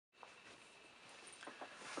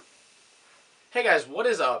Hey guys, what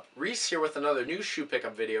is up? Reese here with another new shoe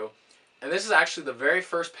pickup video, and this is actually the very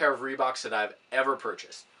first pair of Reeboks that I've ever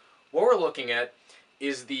purchased. What we're looking at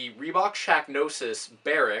is the Reebok Shaqnosis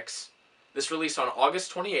Barracks. This released on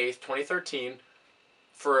August 28th, 2013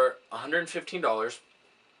 for $115,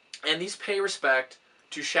 and these pay respect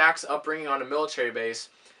to Shaq's upbringing on a military base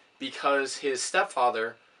because his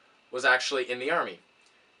stepfather was actually in the Army.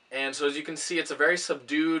 And so as you can see, it's a very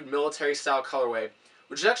subdued military style colorway,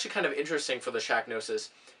 which is actually kind of interesting for the Shaqnosis,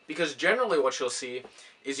 because generally what you'll see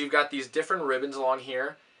is you've got these different ribbons along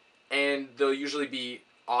here, and they'll usually be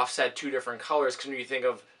offset two different colors, because when you think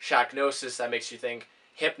of Shaqnosis, that makes you think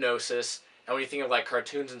hypnosis, and when you think of like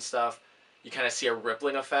cartoons and stuff, you kind of see a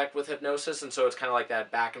rippling effect with hypnosis, and so it's kind of like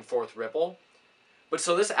that back and forth ripple. But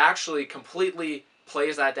so this actually completely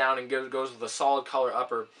plays that down and goes with a solid color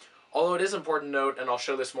upper, although it is important to note, and I'll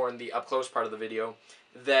show this more in the up close part of the video,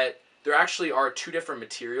 that there actually are two different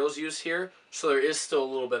materials used here, so there is still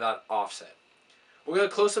a little bit of that offset. We'll get a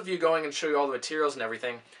close-up view going and show you all the materials and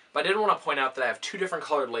everything, but I did want to point out that I have two different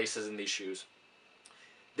colored laces in these shoes.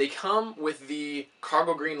 They come with the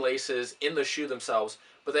cargo green laces in the shoe themselves,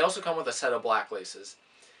 but they also come with a set of black laces.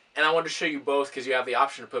 And I wanted to show you both because you have the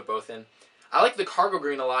option to put both in. I like the cargo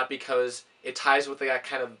green a lot because it ties with that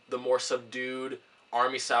kind of the more subdued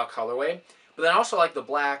army-style colorway, but then I also like the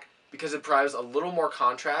black because it provides a little more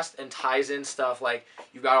contrast and ties in stuff like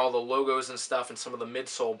you've got all the logos and stuff and some of the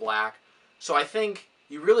midsole black. So I think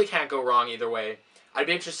you really can't go wrong either way. I'd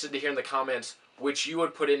be interested to hear in the comments which you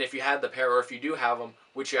would put in if you had the pair, or if you do have them,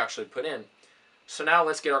 which you actually put in. So now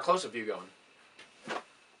let's get our close-up view going.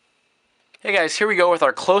 Hey guys, here we go with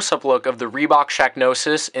our close-up look of the Reebok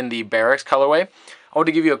Shaqnosis in the Barracks colorway. I want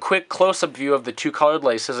to give you a quick close-up view of the two colored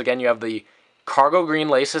laces. Again, you have the cargo green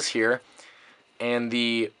laces here and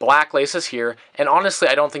the black laces here, and honestly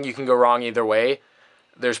I don't think you can go wrong either way.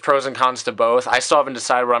 There's pros and cons to both. I still haven't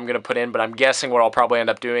decided what I'm going to put in, but I'm guessing what I'll probably end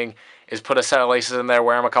up doing is put a set of laces in there,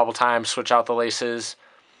 wear them a couple times, switch out the laces,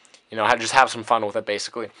 you know, just have some fun with it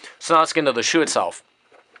basically. So now let's get into the shoe itself.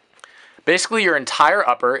 Basically your entire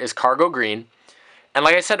upper is cargo green, and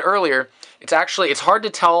like I said earlier, it's hard to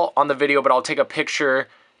tell on the video, but I'll take a picture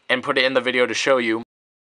and put it in the video to show you.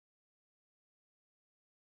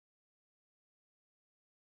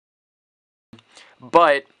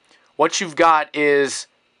 But what you've got is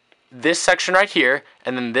this section right here,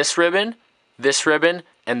 and then this ribbon,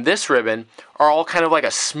 and this ribbon are all kind of like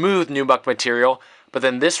a smooth nubuck material. But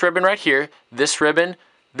then this ribbon right here, this ribbon,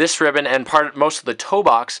 and most of the toe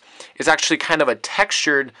box is actually kind of a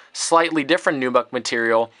textured, slightly different nubuck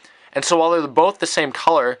material. And so while they're both the same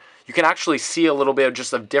color, you can actually see a little bit of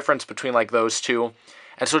just a difference between like those two.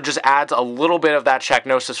 And so it just adds a little bit of that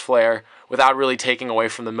Shaqnosis flair without really taking away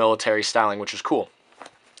from the military styling, which is cool.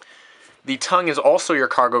 The tongue is also your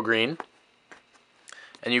cargo green,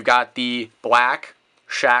 and you've got the black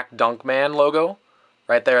Shaq Dunkman logo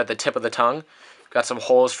right there at the tip of the tongue. Got some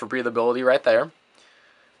holes for breathability right there.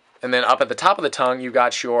 And then up at the top of the tongue, you've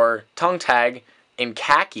got your tongue tag in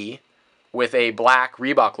khaki with a black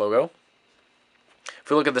Reebok logo.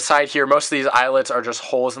 If we look at the side here, most of these eyelets are just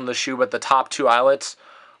holes in the shoe, but the top two eyelets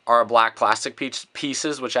are black plastic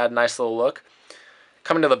pieces, which add a nice little look.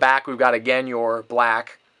 Coming to the back, we've got again your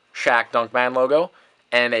black Shaq Dunkman logo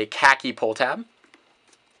and a khaki pull tab.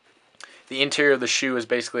 The interior of the shoe is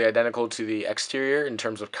basically identical to the exterior in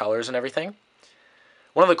terms of colors and everything.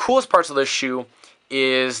 One of the coolest parts of this shoe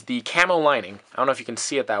is the camo lining. I don't know if you can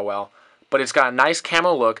see it that well, but it's got a nice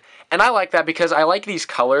camo look, and I like that because I like these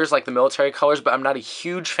colors, like the military colors, but I'm not a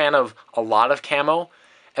huge fan of a lot of camo,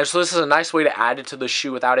 and so this is a nice way to add it to the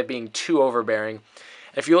shoe without it being too overbearing.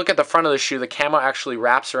 If you look at the front of the shoe, the camo actually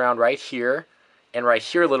wraps around right here and right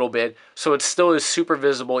here a little bit, so it still is super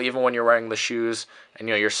visible even when you're wearing the shoes, and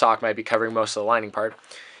you know your sock might be covering most of the lining part.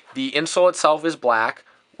 The insole itself is black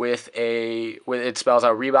with it spells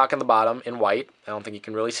out Reebok in the bottom in white. I don't think you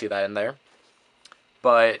can really see that in there,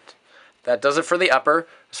 but that does it for the upper.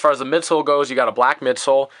 As far as the midsole goes, you got a black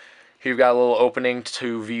midsole. Here you've got a little opening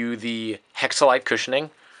to view the hexalite cushioning.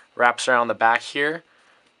 Wraps around the back here.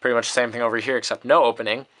 Pretty much the same thing over here except no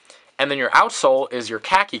opening. And then your outsole is your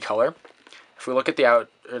khaki color. If we look at the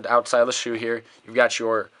outside of the shoe here, you've got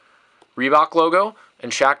your Reebok logo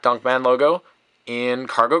and Shaq Dunkman logo in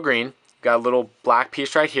cargo green. You've got a little black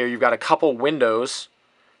piece right here. You've got a couple windows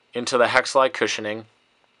into the hexalite cushioning.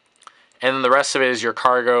 And then the rest of it is your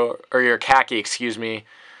your khaki, excuse me,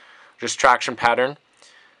 just traction pattern.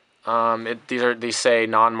 These say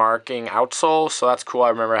non-marking outsole, so that's cool. I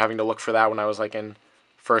remember having to look for that when I was like in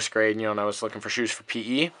first grade, you know, when I was looking for shoes for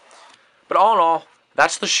PE. But all in all,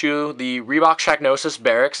 that's the shoe, the Reebok Shaqnosis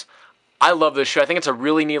Barracks. I love this shoe. I think it's a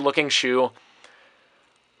really neat looking shoe.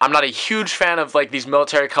 I'm not a huge fan of like these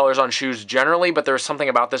military colors on shoes generally, but there was something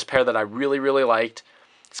about this pair that I really, really liked.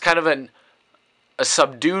 It's kind of a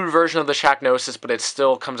subdued version of the Shaqnosis, but it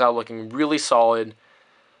still comes out looking really solid.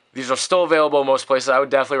 These are still available in most places. I would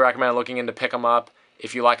definitely recommend looking into pick them up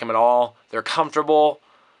if you like them at all. They're comfortable.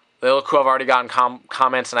 They look cool. I've already gotten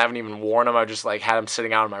comments and I haven't even worn them. I just like had them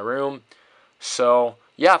sitting out in my room. So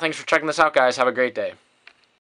yeah, thanks for checking this out, guys. Have a great day.